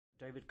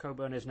David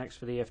Coburn is next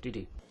for the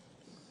EFDD.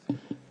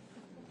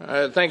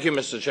 Thank you,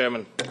 Mr.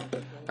 Chairman.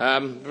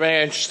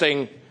 Very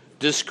interesting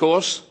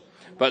discourse,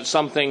 but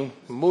something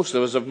most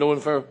of us have known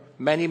for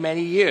many,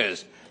 many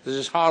years. This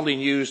is hardly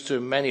news to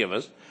many of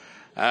us.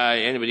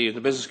 Anybody in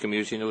the business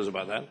community knows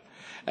about that.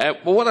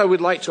 But what I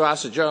would like to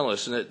ask the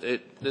journalists, and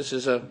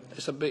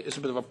it's a bit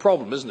of a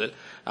problem, isn't it?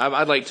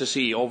 I'd like to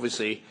see,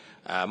 obviously,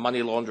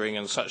 money laundering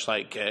and such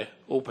like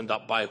opened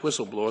up by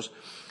whistleblowers.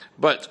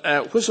 But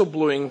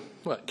whistleblowing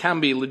can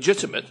be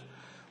legitimate.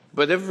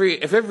 But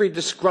if every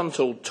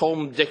disgruntled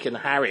Tom, Dick and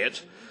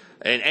Harriet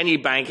in any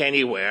bank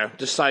anywhere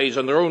decides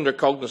on their own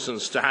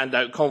recognizance to hand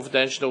out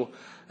confidential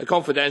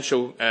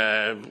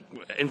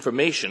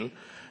information,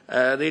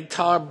 the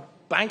entire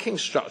banking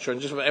structure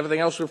and just everything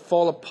else would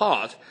fall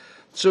apart.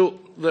 So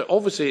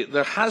obviously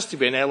there has to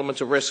be an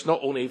element of risk not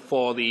only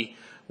for the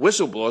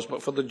whistleblowers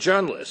but for the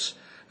journalists.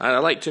 And I'd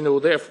like to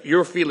know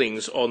your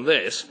feelings on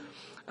this.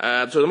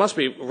 So there must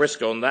be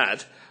risk on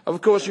that.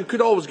 Of course, you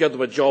could always give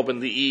them a job in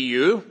the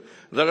EU.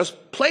 There is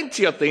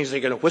plenty of things they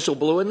can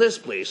whistleblow in this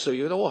place, so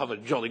you'd all have a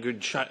jolly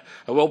good chat.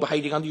 Well, be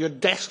hiding under your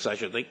desks, I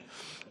should think.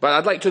 But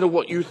I'd like to know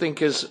what you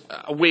think is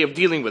a way of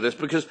dealing with this,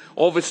 because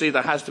obviously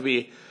there has to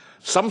be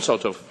some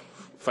sort of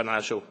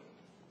financial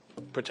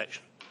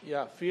protection.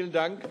 Ja, vielen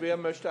Dank. Wer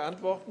möchte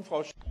antworten?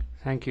 Frau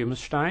Thank you. Ms.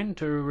 Stein,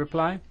 to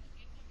reply.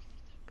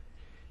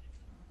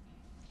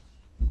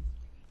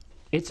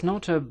 It's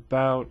not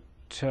about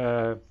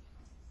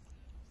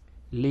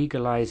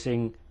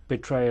legalizing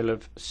betrayal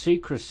of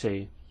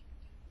secrecy.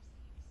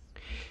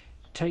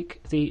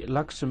 Take the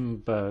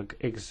Luxembourg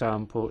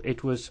example.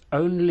 It was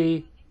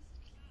only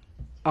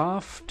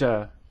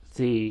after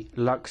the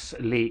Lux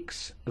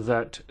leaks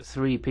that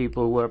 3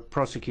 people were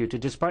prosecuted,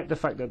 despite the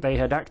fact that they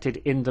had acted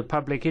in the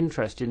public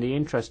interest, in the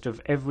interest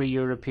of every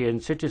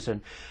European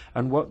citizen.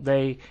 And what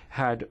they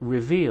had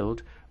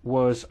revealed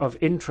was of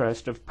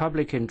interest, of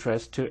public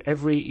interest to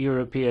every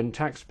European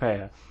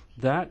taxpayer.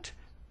 That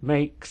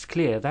makes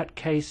clear, that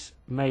case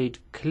made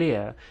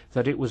clear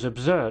that it was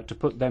absurd to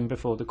put them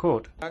before the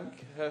court.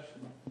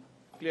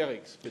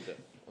 Clerix, bitte.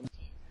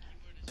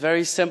 It's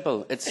very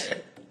simple. It's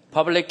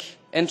public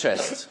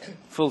interest,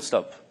 full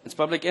stop. It's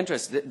public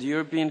interest. The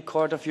European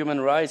Court of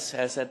Human Rights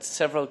has had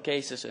several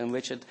cases in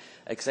which it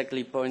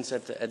exactly points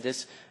at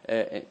this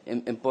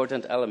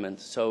important element.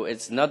 So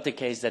it's not the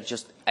case that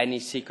just any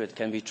secret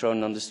can be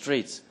thrown on the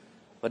streets.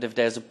 But if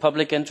there's a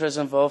public interest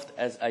involved,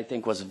 as I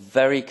think was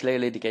very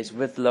clearly the case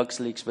with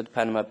LuxLeaks, with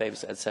Panama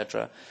Papers,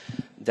 etc.,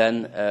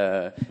 then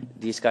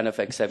these kind of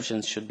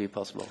exceptions should be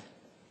possible.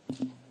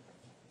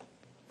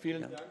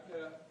 Vielen Dank,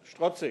 Herr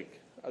Strotzig.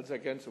 Als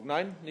Ergänzung.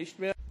 Nein, nicht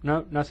mehr.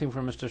 No, nothing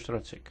from Mr.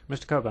 Strotzig.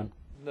 Mr. Coburn.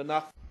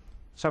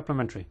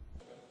 Supplementary.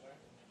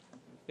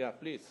 Yeah,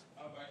 please.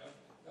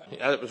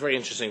 That was very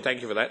interesting.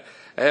 Thank you for that.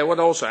 I would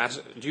also ask,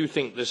 do you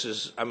think this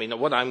is, I mean,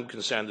 what I'm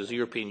concerned is the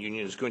European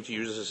Union is going to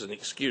use this as an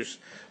excuse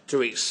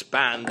to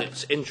expand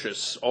its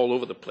interests all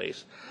over the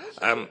place.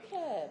 We're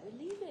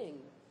leaving.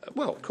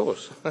 Well, of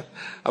course.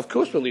 Of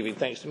course we're leaving,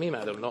 thanks to me,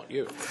 madam, not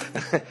you.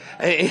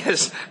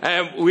 Yes,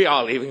 we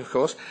are leaving, of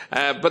course.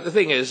 But the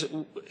thing is,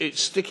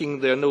 it's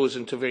sticking their nose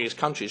into various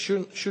countries.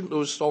 Shouldn't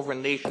those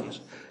sovereign nations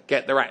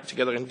get their act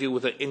together and deal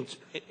with it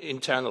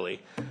internally,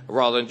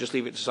 rather than just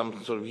leave it to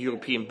some sort of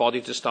European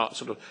body to start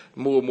sort of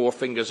more and more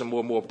fingers and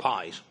more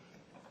pies?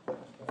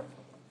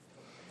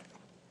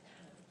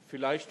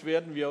 Vielleicht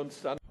werden wir uns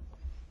dann.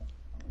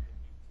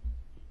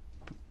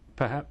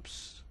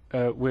 Perhaps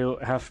we'll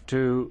have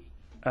to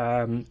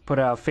put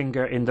our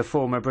finger in the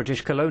former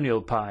British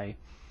colonial pie.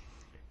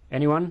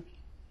 Anyone?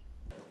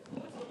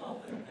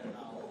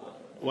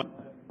 Well,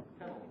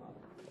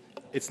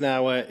 it's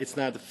now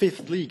the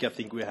 5th leak I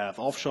think we have.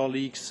 Offshore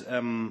leaks,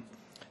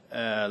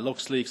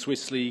 Lux leaks,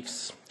 Swiss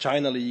leaks,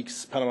 China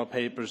leaks, Panama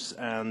Papers,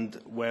 and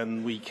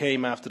when we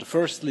came after the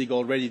first leak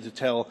already to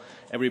tell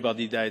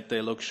everybody that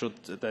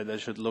they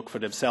should look for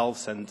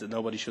themselves and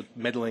nobody should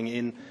meddling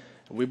in,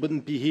 we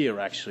wouldn't be here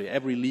actually.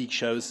 Every leak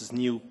shows us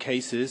new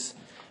cases,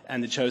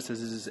 and it shows that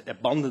it is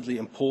abundantly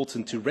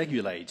important to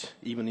regulate,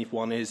 even if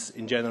one is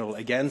in general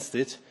against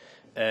it.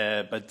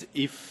 But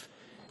if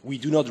we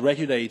do not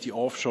regulate the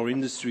offshore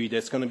industry,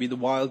 that's going to be the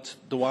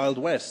Wild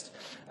West.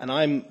 And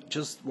I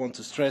just want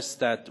to stress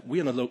that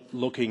we are not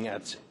looking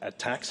at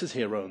taxes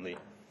here only.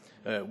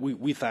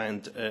 We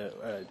found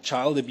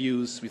child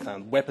abuse, we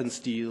found weapons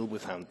steal, we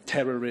found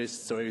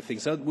terrorists or everything.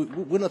 So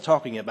we're not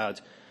talking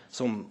about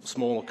some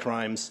small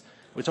crimes.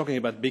 We're talking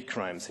about big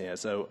crimes here.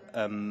 So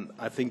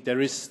I think there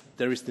is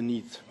the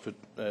need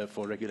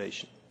for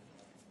regulation.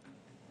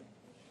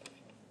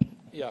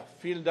 Ja,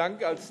 vielen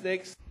Dank. Als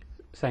nächstes.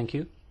 Thank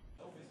you.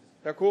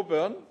 Herr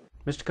Coburn.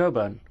 Mr.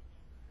 Coburn.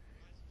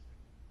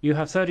 You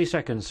have 30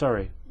 seconds,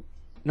 sorry.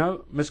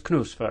 No, Ms.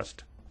 Knus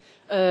first.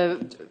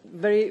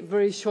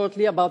 Very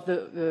shortly about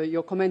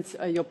your comments,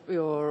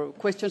 your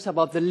questions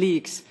about the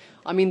leaks.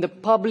 I mean, the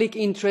public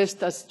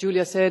interest, as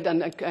Julia said,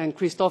 and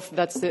Kristof,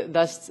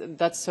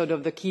 that's sort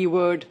of the key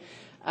word,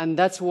 and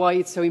that's why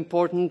it's so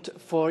important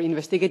for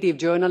investigative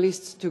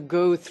journalists to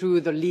go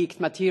through the leaked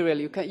material.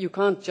 You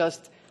can't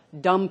just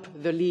dump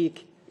the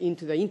leak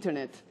into the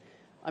internet.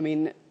 I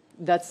mean,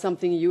 that's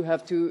something you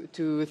have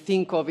to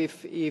think of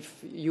if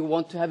you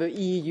want to have an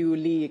EU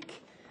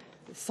leak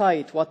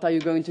site. What are you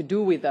going to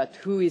do with that?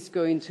 Who is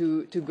going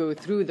to go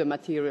through the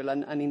material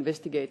and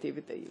investigate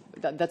it?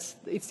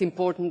 It's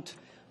important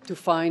to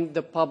find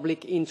the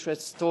public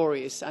interest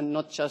stories and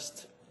not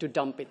just to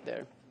dump it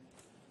there.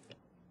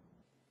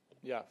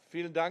 Ja,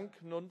 vielen Dank.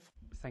 Nun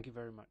Thank you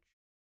very much.